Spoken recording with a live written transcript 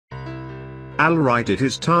Alright, it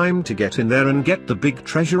is time to get in there and get the big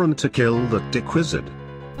treasure and to kill that dick wizard.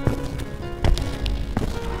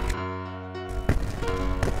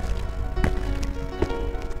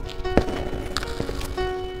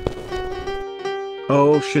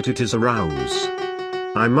 Oh shit, it is a rouse.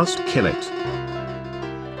 I must kill it.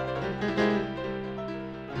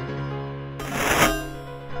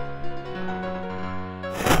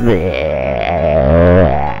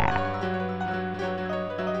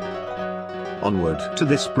 Onward to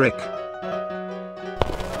this brick.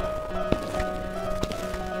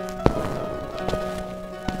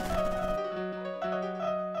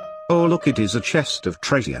 Oh look, it is a chest of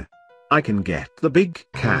treasure. I can get the big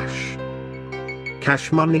cash.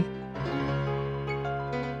 Cash money?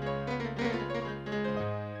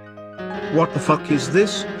 What the fuck is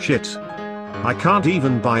this shit? I can't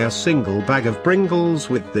even buy a single bag of Pringles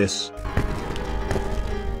with this.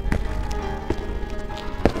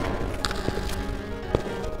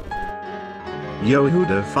 Yo, who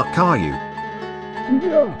the fuck are you?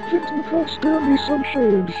 Yeah, Kitten Cook, spare me some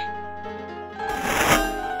change.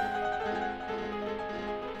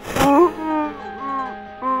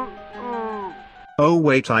 Oh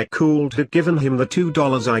wait, I could have given him the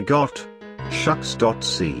 $2 I got.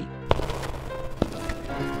 Shucks.c.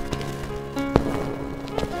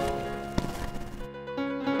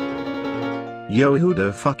 Yo, who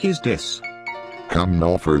the fuck is this? Come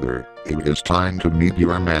no further, it is time to meet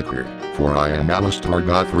your maker, for I am Alistair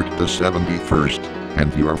Gothard the 71st,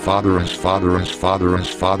 and your father's father's father's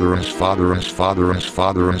father's father's father's father's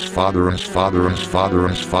father's father's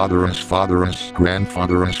father's father's father's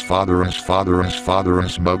grandfather's father's father's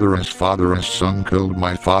father's mother's father's son killed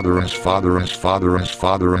my father's father's father's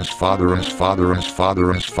father's father's father's father's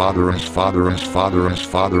father's father's father's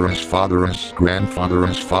father's father's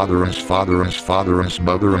grandfather's father's father's father's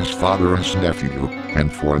mother's father's nephew,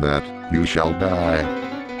 and for that you shall die.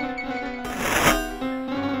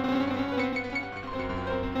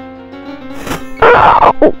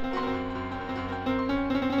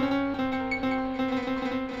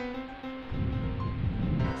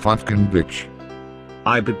 Fucking bitch.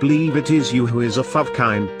 I believe it is you who is a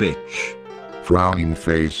fucking bitch. Frowning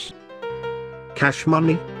face. Cash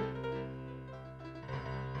money?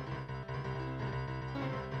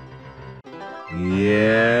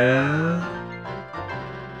 Yeah.